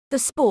The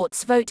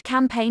Sports Vote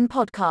Campaign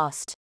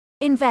Podcast.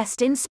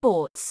 Invest in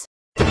sports.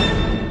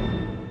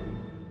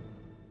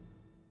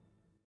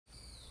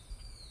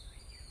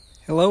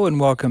 Hello and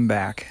welcome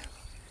back.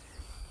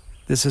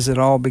 This is It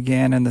All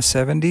Began in the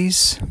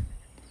 70s,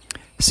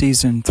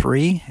 Season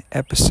 3,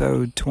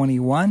 Episode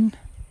 21,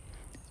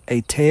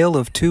 A Tale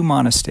of Two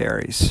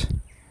Monasteries.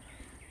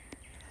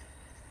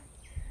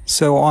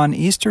 So on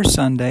Easter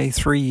Sunday,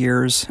 3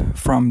 years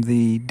from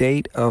the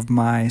date of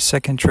my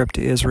second trip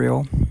to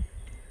Israel,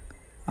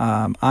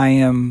 I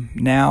am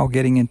now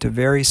getting into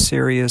very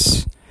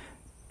serious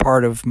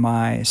part of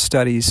my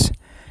studies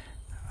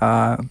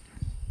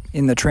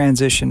in the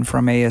transition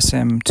from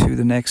ASM to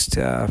the next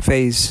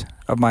phase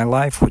of my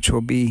life, which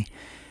will be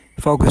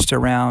focused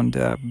around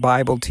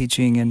Bible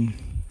teaching and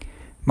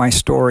my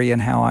story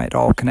and how it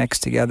all connects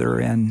together,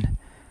 and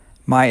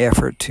my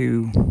effort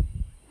to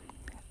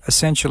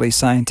essentially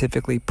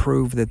scientifically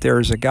prove that there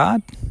is a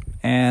God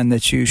and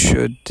that you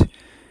should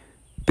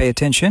pay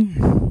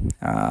attention,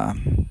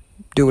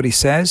 do what he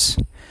says,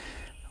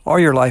 or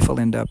your life will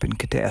end up in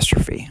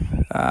catastrophe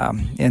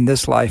in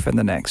this life and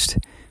the next.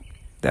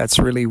 That's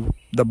really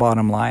the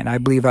bottom line. I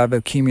believe I've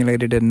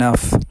accumulated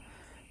enough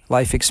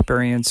life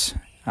experience.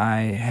 I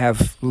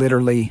have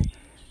literally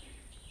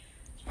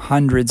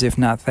hundreds, if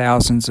not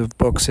thousands, of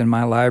books in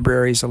my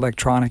libraries,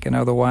 electronic and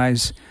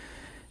otherwise.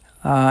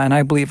 And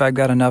I believe I've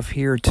got enough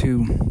here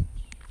to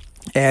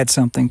add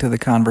something to the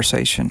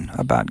conversation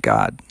about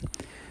God.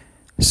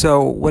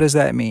 So what does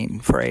that mean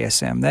for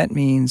ASM? That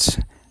means,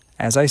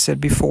 as I said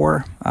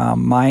before,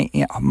 my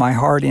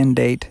hard end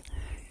date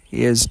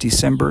is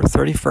December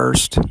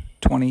 31st,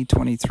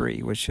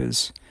 2023, which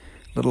is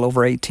a little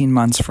over 18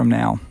 months from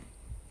now.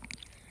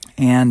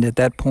 And at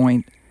that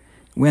point,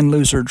 win,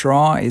 lose, or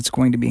draw, it's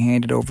going to be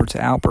handed over to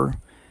Alper,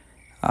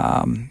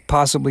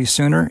 possibly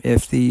sooner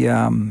if the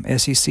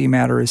SEC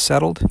matter is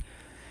settled.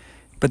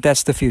 But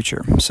that's the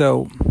future.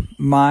 So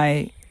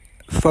my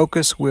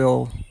focus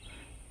will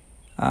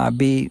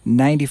be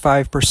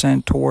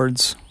 95%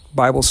 towards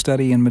Bible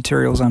study and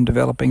materials I'm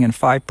developing, and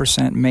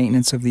 5%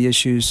 maintenance of the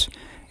issues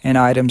and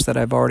items that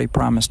I've already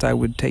promised I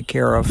would take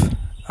care of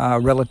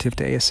relative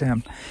to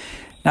ASM.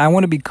 Now, I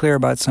want to be clear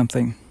about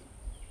something,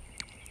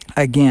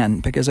 again,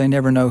 because I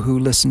never know who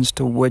listens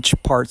to which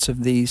parts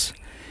of these.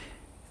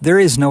 There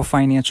is no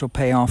financial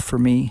payoff for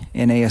me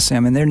in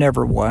ASM, and there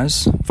never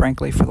was,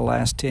 frankly, for the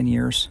last 10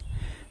 years,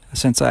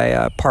 since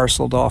I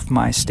parceled off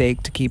my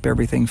stake to keep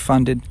everything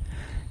funded.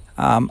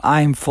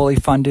 I'm fully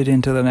funded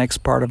into the next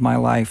part of my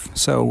life,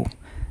 so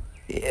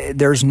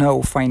there's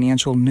no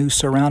financial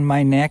noose around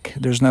my neck.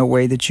 There's no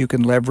way that you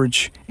can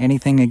leverage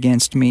anything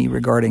against me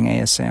regarding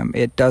ASM.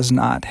 It does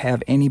not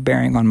have any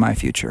bearing on my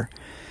future,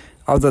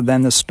 other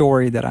than the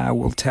story that I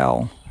will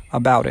tell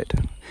about it.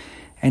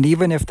 And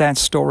even if that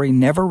story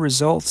never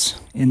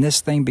results in this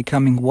thing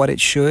becoming what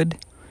it should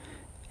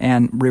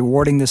and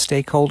rewarding the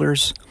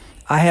stakeholders,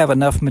 I have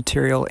enough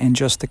material in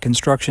just the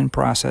construction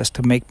process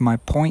to make my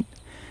point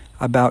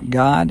about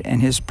God and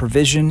his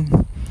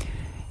provision.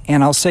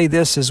 And I'll say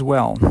this as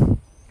well.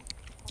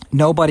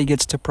 Nobody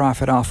gets to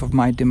profit off of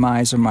my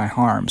demise or my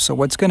harm. So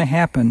what's going to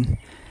happen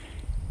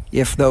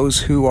if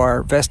those who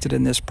are vested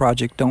in this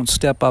project don't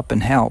step up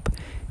and help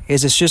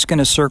is it's just going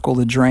to circle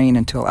the drain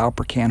until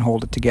Alper can't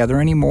hold it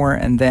together anymore,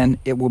 and then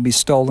it will be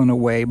stolen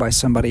away by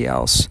somebody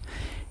else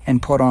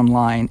and put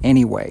online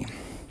anyway.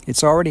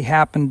 It's already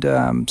happened,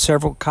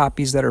 several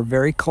copies that are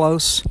very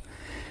close.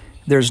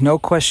 There's no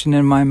question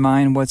in my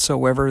mind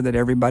whatsoever that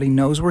everybody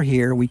knows we're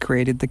here. We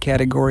created the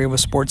category of a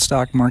sports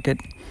stock market.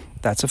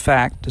 That's a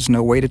fact. There's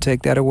no way to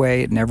take that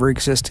away. It never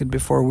existed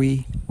before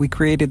we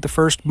created the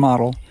first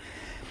model.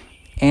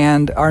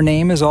 And our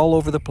name is all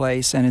over the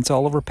place, and it's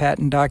all over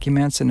patent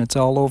documents, and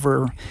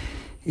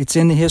it's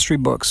in the history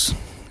books,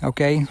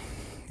 okay?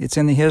 It's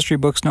in the history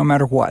books no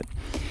matter what.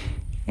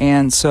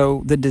 And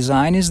so the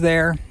design is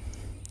there.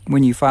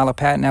 When you file a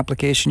patent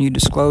application, you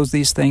disclose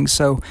these things.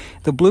 So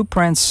the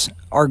blueprints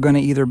are going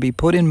to either be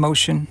put in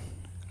motion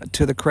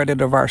to the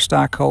credit of our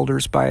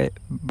stockholders by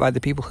the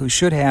people who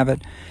should have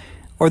it,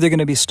 or they're going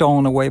to be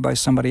stolen away by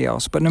somebody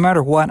else. But no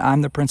matter what,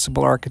 I'm the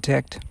principal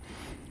architect.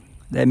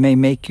 That may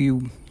make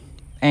you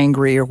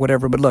angry or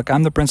whatever, but look,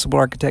 I'm the principal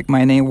architect.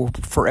 My name will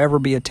forever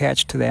be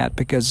attached to that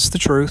because it's the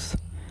truth.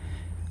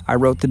 I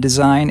wrote the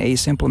design,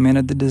 Ace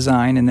implemented the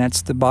design, and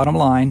that's the bottom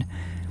line.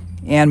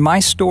 And my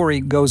story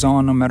goes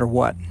on no matter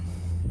what.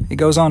 It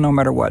goes on no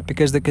matter what,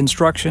 because the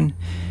construction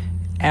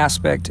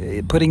aspect,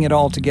 putting it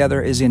all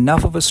together, is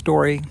enough of a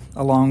story,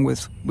 along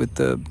with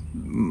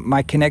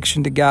my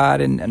connection to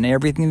God and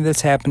everything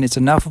that's happened. It's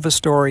enough of a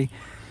story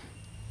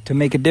to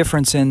make a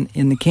difference in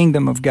the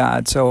kingdom of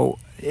God. So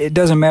it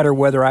doesn't matter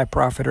whether I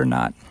profit or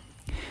not.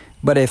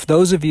 But if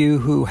those of you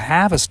who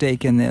have a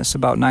stake in this,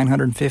 about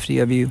 950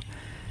 of you,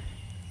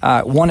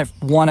 want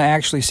to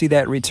actually see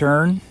that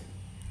return,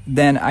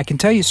 then I can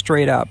tell you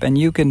straight up, and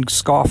you can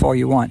scoff all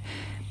you want,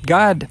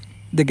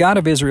 the God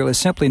of Israel is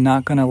simply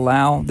not going to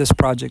allow this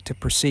project to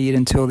proceed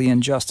until the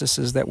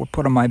injustices that were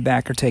put on my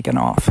back are taken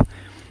off.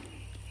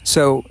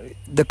 So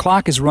the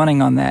clock is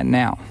running on that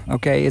now,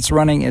 okay? It's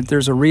running,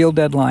 there's a real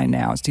deadline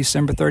now. It's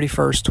December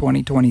 31st,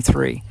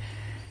 2023.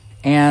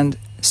 And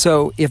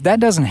so if that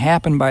doesn't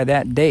happen by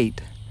that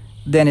date,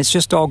 then it's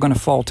just all going to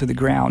fall to the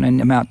ground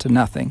and amount to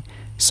nothing.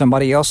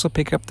 Somebody else will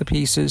pick up the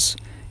pieces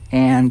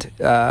and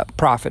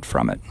profit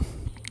from it.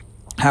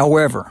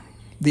 However,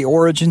 the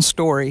origin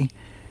story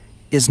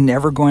is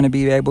never going to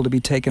be able to be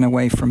taken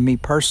away from me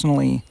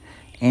personally,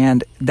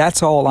 and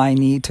that's all I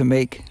need to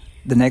make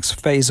the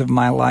next phase of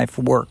my life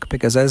work.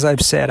 Because as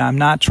I've said, I'm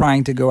not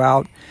trying to go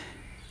out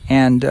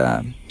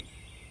and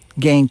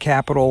gain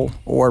capital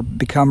or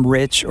become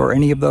rich or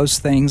any of those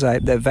things.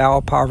 That vow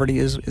of poverty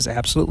is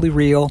absolutely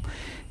real,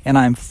 and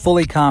I'm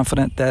fully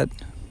confident that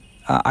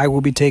I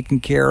will be taken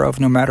care of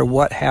no matter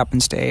what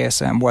happens to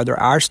ASM, whether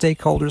our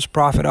stakeholders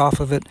profit off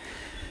of it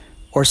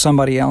or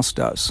somebody else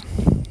does,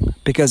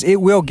 because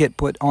it will get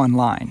put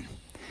online.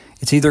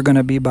 It's either going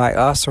to be by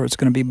us or it's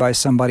going to be by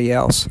somebody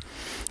else.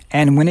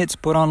 And when it's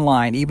put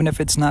online, even if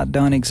it's not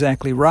done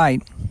exactly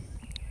right,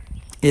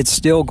 it's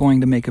still going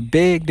to make a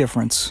big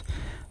difference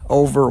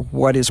over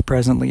what is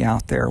presently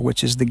out there,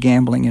 which is the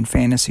gambling and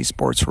fantasy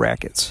sports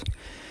rackets.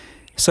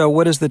 So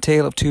what is the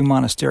tale of two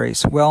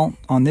monasteries? Well,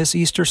 on this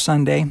Easter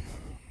Sunday,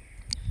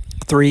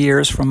 3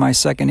 years from my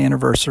second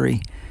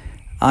anniversary,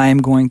 I am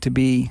going to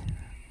be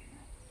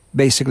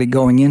basically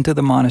going into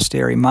the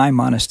monastery, my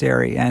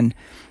monastery. And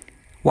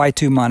why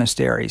two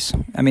monasteries?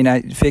 I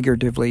mean,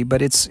 figuratively,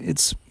 but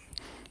it's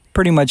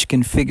pretty much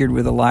configured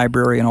with a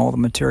library and all the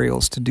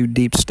materials to do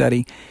deep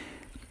study.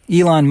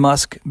 Elon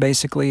Musk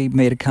basically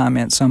made a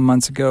comment some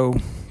months ago,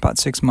 about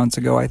 6 months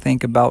ago, I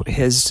think, about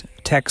his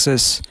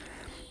Texas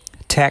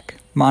tech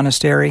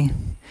monastery.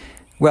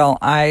 Well,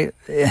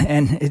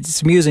 and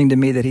it's amusing to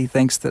me that he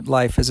thinks that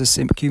life is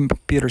a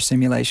computer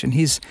simulation.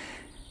 He's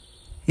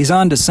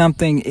on to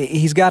something.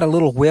 He's got a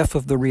little whiff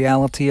of the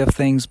reality of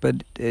things,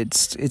 but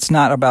it's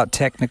not about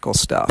technical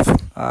stuff.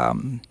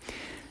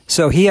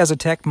 So he has a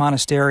tech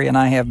monastery, and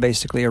I have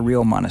basically a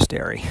real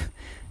monastery.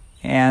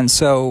 And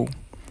so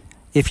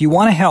if you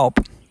want to help,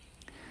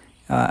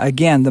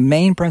 again, the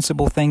main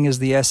principal thing is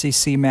the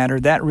SEC matter.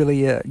 That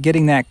really,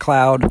 getting that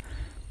cloud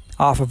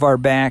off of our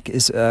back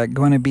is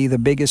going to be the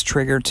biggest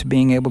trigger to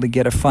being able to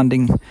get a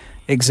funding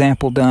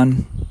example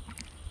done.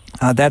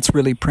 That's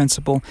really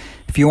principal.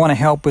 If you want to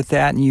help with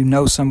that and you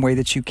know some way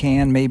that you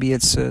can, maybe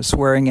it's a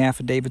swearing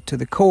affidavit to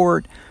the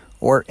court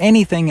or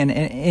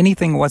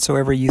anything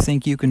whatsoever you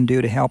think you can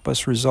do to help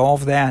us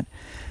resolve that.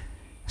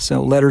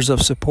 So letters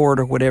of support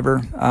or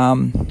whatever.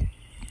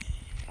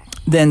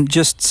 Then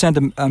just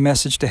send a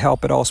message to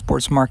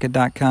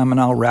help@allsportsmarket.com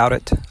and I'll route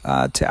it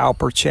to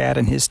Alper Chad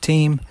and his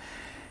team.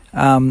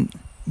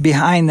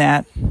 Behind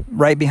that,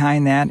 right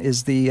behind that,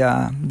 is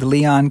the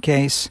Leon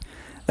case.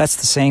 That's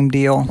the same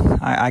deal.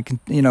 I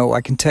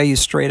can tell you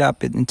straight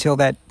up, until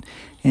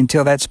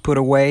that's put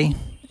away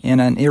in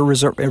an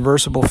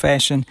irreversible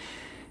fashion,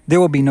 there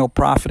will be no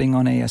profiting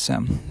on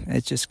ASM.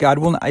 It's just God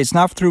will. It's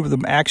not through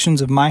the actions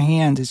of my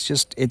hand.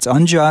 It's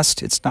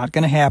unjust. It's not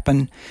going to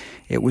happen.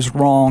 It was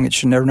wrong. It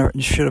should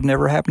have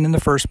never happened in the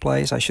first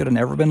place. I should have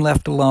never been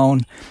left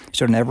alone.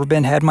 Should have never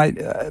had my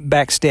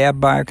back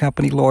stabbed by a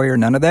company lawyer.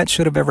 None of that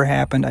should have ever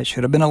happened. I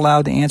should have been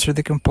allowed to answer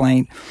the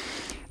complaint.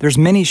 There's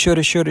many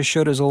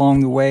shouldas along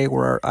the way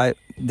where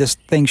this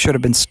thing should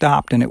have been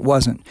stopped and it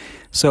wasn't.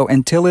 So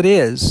until it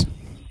is,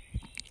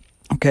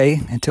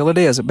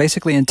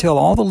 basically until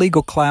all the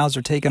legal clouds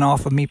are taken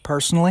off of me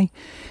personally,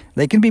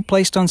 they can be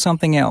placed on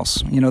something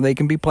else. They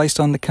can be placed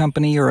on the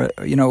company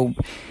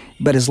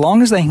but as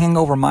long as they hang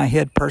over my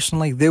head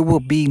personally, there will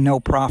be no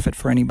profit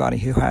for anybody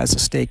who has a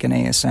stake in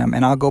ASM.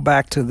 And I'll go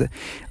back to the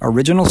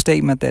original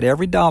statement that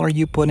every dollar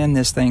you put in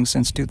this thing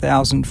since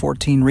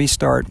 2014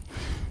 restart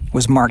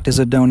was marked as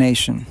a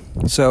donation.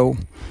 So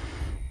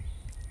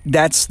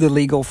that's the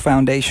legal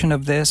foundation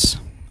of this,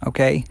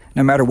 okay?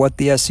 No matter what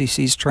the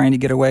SEC is trying to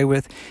get away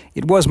with,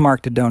 it was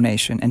marked a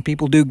donation, and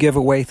people do give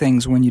away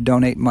things when you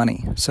donate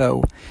money.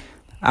 So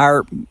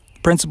our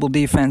principal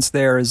defense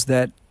there is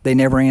that they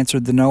never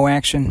answered the no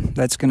action.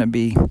 That's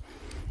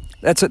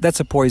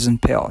a poison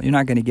pill. You're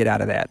not going to get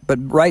out of that. But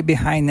right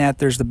behind that,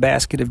 there's the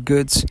basket of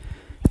goods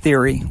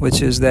theory,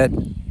 which is that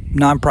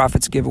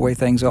nonprofits give away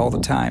things all the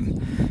time.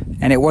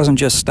 And it wasn't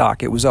just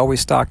stock. It was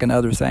always stock and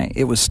other things.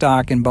 It was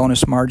stock and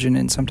bonus margin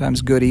and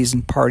sometimes goodies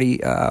and party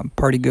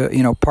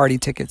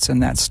tickets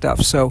and that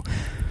stuff. So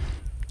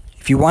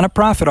if you want to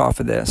profit off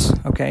of this,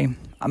 okay,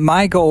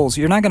 my goals,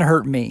 you're not going to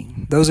hurt me.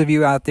 Those of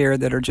you out there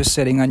that are just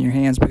sitting on your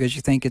hands because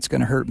you think it's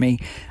going to hurt me,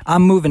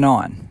 I'm moving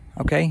on,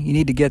 okay? You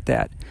need to get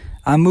that.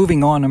 I'm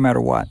moving on no matter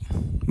what.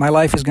 My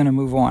life is going to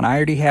move on. I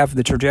already have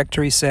the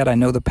trajectory set. I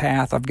know the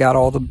path. I've got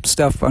all the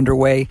stuff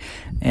underway,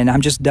 and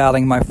I'm just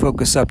dialing my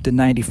focus up to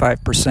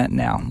 95%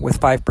 now with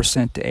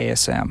 5% to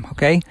ASM,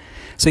 okay?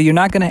 So you're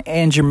not going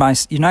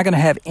to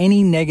have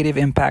any negative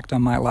impact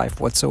on my life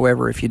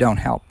whatsoever if you don't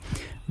help.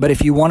 But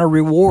if you want a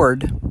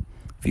reward,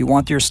 if you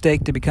want your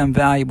stake to become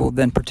valuable,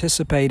 then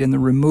participate in the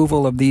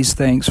removal of these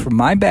things from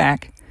my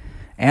back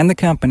and the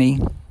company,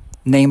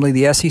 namely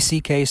the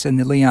SEC case and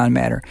the Leon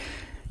matter.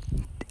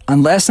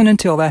 Unless and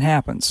until that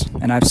happens,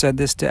 and I've said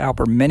this to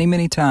Alper many,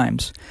 many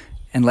times,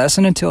 unless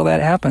and until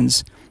that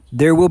happens,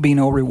 there will be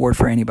no reward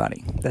for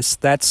anybody.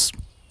 That's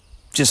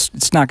just,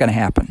 it's not going to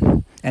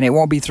happen. And it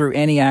won't be through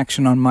any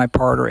action on my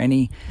part or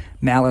any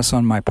malice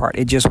on my part.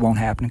 It just won't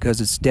happen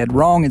because it's dead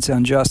wrong, it's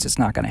unjust, it's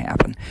not going to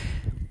happen.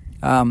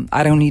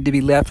 I don't need to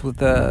be left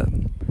with a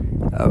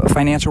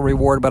financial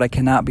reward, but I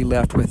cannot be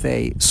left with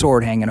a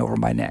sword hanging over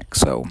my neck.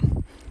 So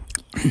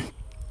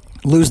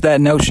lose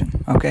that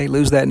notion, okay?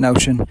 Lose that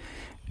notion.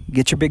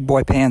 Get your big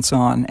boy pants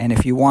on, and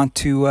if you want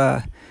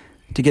to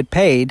get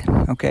paid,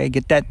 okay,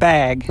 get that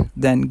bag,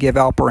 then give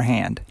Alper a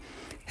hand.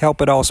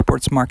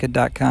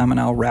 help@allsportsmarket.com,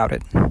 and I'll route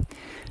it.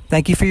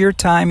 Thank you for your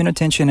time and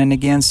attention, and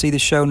again, see the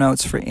show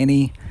notes for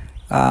any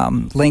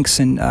links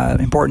and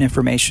important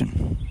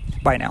information.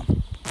 Bye now.